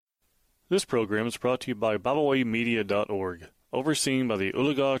This program is brought to you by BibleWayMedia.org, overseen by the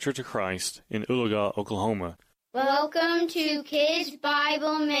Oologah Church of Christ in Oologah, Oklahoma. Welcome to Kids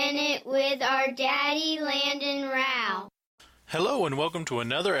Bible Minute with our daddy, Landon Rao. Hello and welcome to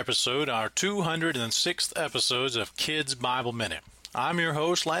another episode, our 206th episodes of Kids Bible Minute. I'm your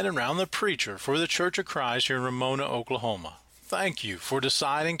host, Landon Rao, the preacher for the Church of Christ here in Ramona, Oklahoma. Thank you for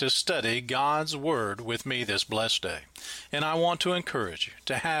deciding to study God's Word with me this blessed day. And I want to encourage you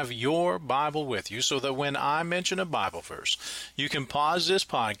to have your Bible with you so that when I mention a Bible verse, you can pause this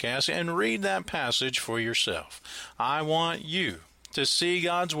podcast and read that passage for yourself. I want you to see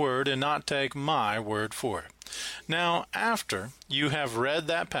God's Word and not take my word for it. Now, after you have read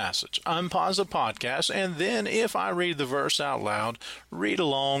that passage, unpause the podcast, and then if I read the verse out loud, read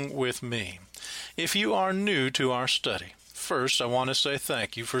along with me. If you are new to our study, first, I want to say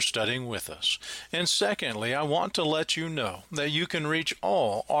thank you for studying with us. And secondly, I want to let you know that you can reach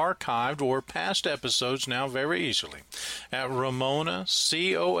all archived or past episodes now very easily at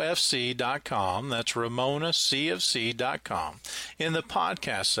RamonaCOFC.com. That's RamonaCFC.com in the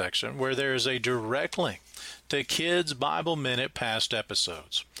podcast section where there is a direct link to Kids Bible Minute past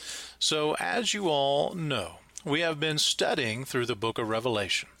episodes. So, as you all know, we have been studying through the book of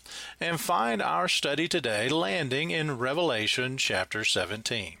Revelation and find our study today landing in Revelation chapter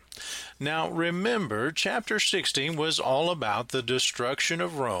 17. Now remember, chapter 16 was all about the destruction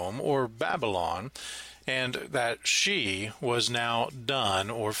of Rome or Babylon, and that she was now done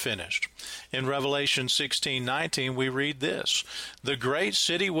or finished. In Revelation 16:19 we read this: "The great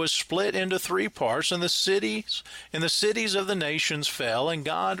city was split into three parts, and the cities of the nations fell, and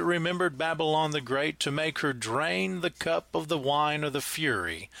God remembered Babylon the Great to make her drain the cup of the wine of the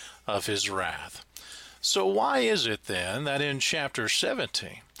fury of his wrath." So why is it then that in chapter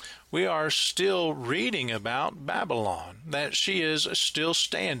 17 we are still reading about Babylon, that she is still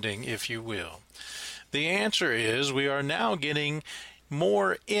standing, if you will? The answer is we are now getting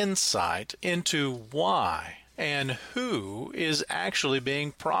more insight into why and who is actually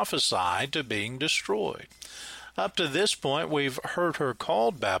being prophesied to being destroyed. Up to this point, we've heard her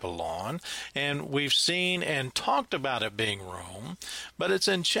called Babylon, and we've seen and talked about it being Rome, but it's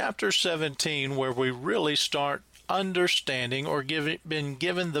in chapter 17 where we really start understanding or been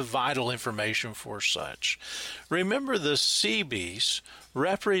given the vital information for such. Remember, the sea beast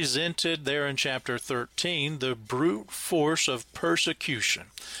represented there in chapter 13 the brute force of persecution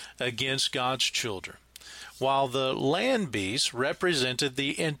against God's children, while the land beast represented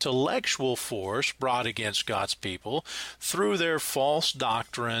the intellectual force brought against God's people through their false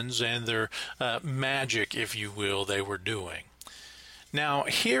doctrines and their magic, if you will, they were doing. Now,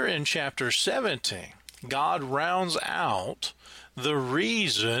 here in chapter 17, God rounds out the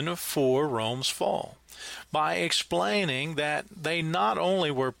reason for Rome's fall by explaining that they not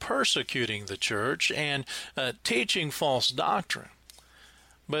only were persecuting the church and teaching false doctrine,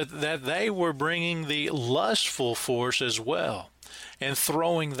 but that they were bringing the lustful force as well and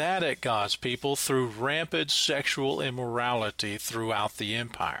throwing that at God's people through rampant sexual immorality throughout the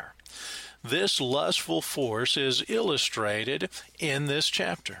empire. This lustful force is illustrated in this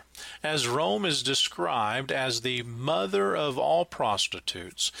chapter, as Rome is described as the mother of all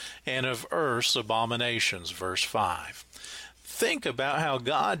prostitutes and of earth's abominations, verse 5. Think about how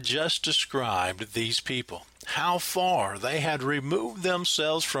God just described these people, how far they had removed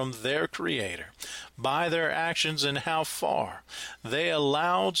themselves from their Creator by their actions, and how far they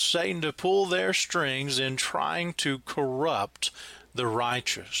allowed Satan to pull their strings in trying to corrupt the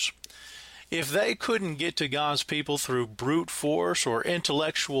righteous. If they couldn't get to God's people through brute force or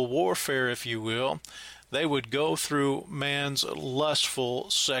intellectual warfare, if you will, they would go through man's lustful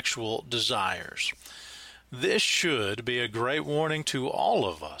sexual desires. This should be a great warning to all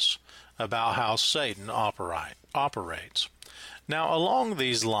of us about how Satan operates. Now, along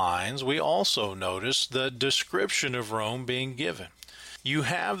these lines, we also notice the description of Rome being given. You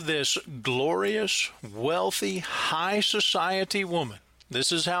have this glorious, wealthy, high society woman.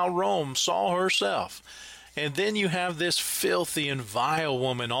 This is how Rome saw herself. And then you have this filthy and vile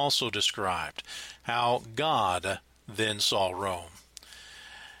woman also described, how God then saw Rome.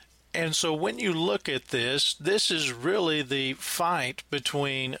 And so when you look at this, this is really the fight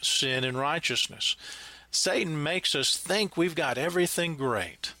between sin and righteousness. Satan makes us think we've got everything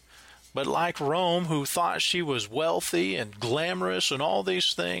great. But like Rome, who thought she was wealthy and glamorous and all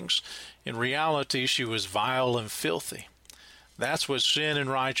these things, in reality she was vile and filthy. That's what sin and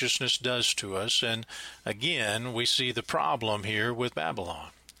righteousness does to us, and again, we see the problem here with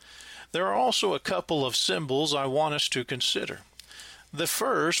Babylon. There are also a couple of symbols I want us to consider. The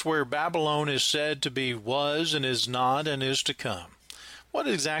first, where Babylon is said to be was and is not and is to come. what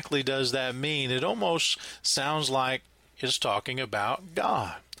exactly does that mean? It almost sounds like it's talking about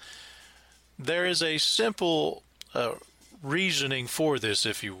God. There is a simple reasoning for this,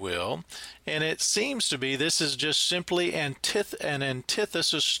 if you will, and it seems to be this is just simply an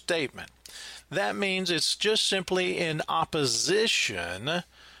antithesis statement. That means it's just simply in opposition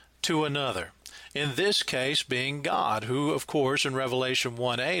to another. In this case being God, who, of course, in Revelation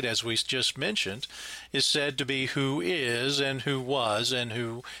 1:8, as we just mentioned, is said to be who is and who was and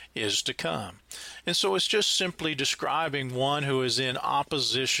who is to come. And so it's just simply describing one who is in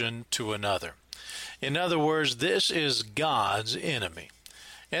opposition to another. In other words, this is God's enemy.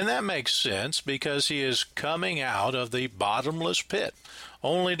 And that makes sense because he is coming out of the bottomless pit,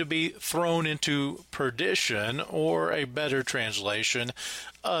 only to be thrown into perdition, or a better translation,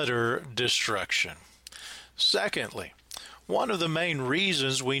 utter destruction. Secondly, one of the main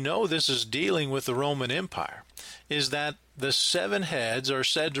reasons we know this is dealing with the Roman Empire is that the 7 heads are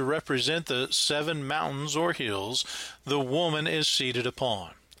said to represent the 7 mountains or hills the woman is seated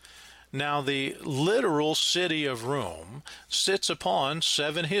upon. Now, the literal city of Rome sits upon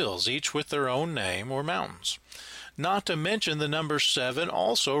 7 hills, each with their own name or mountains. Not to mention the number 7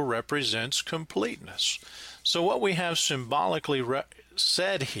 also represents completeness. So what we have symbolically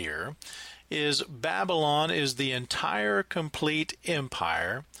said here is Babylon is the entire complete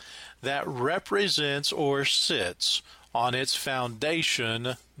empire that represents or sits on its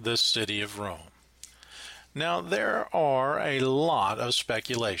foundation, the city of Rome. Now, there are a lot of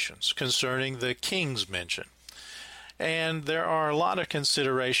speculations concerning the kings mentioned, and there are a lot of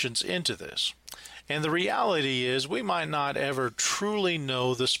considerations into this. And the reality is we might not ever truly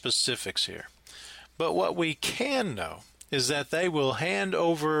know the specifics here. But what we can know is that they will hand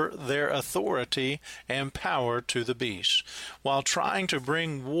over their authority and power to the beast, while trying to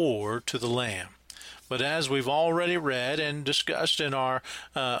bring war to the Lamb. But as we've already read and discussed in our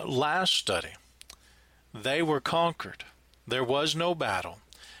last study, they were conquered. There was no battle,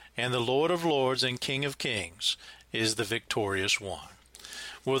 and the Lord of Lords and King of Kings is the victorious one.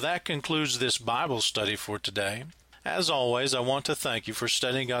 Well, that concludes this Bible study for today. As always, I want to thank you for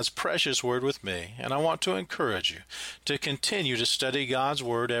studying God's precious Word with me, and I want to encourage you to continue to study God's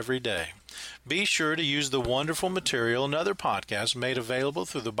Word every day. Be sure to use the wonderful material and other podcasts made available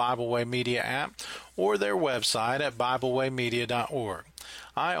through the Bible Way Media app or their website at BibleWayMedia.org.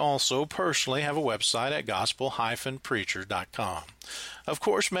 I also personally have a website at gospel-preacher.com. Of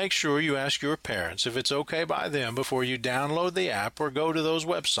course, make sure you ask your parents if it's okay by them before you download the app or go to those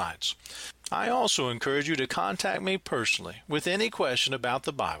websites. I also encourage you to contact me personally with any question about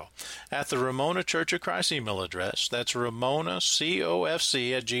the Bible at the Ramona Church of Christ email address. That's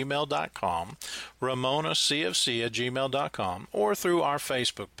ramonacofc@gmail.com, ramonacofc@gmail.com, or through our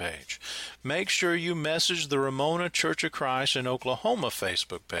Facebook page. Make sure you message the Ramona Church of Christ in Oklahoma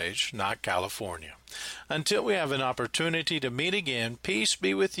Facebook page, not California. Until we have an opportunity to meet again, peace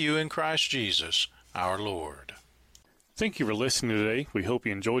be with you in Christ Jesus, our Lord. Thank you for listening today. We hope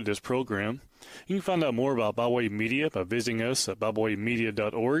you enjoyed this program. You can find out more about Bible Way Media by visiting us at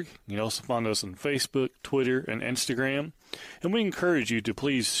BibleWayMedia.org. You can also find us on Facebook, Twitter, and Instagram. And we encourage you to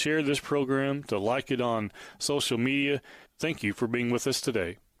please share this program, to like it on social media. Thank you for being with us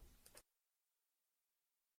today.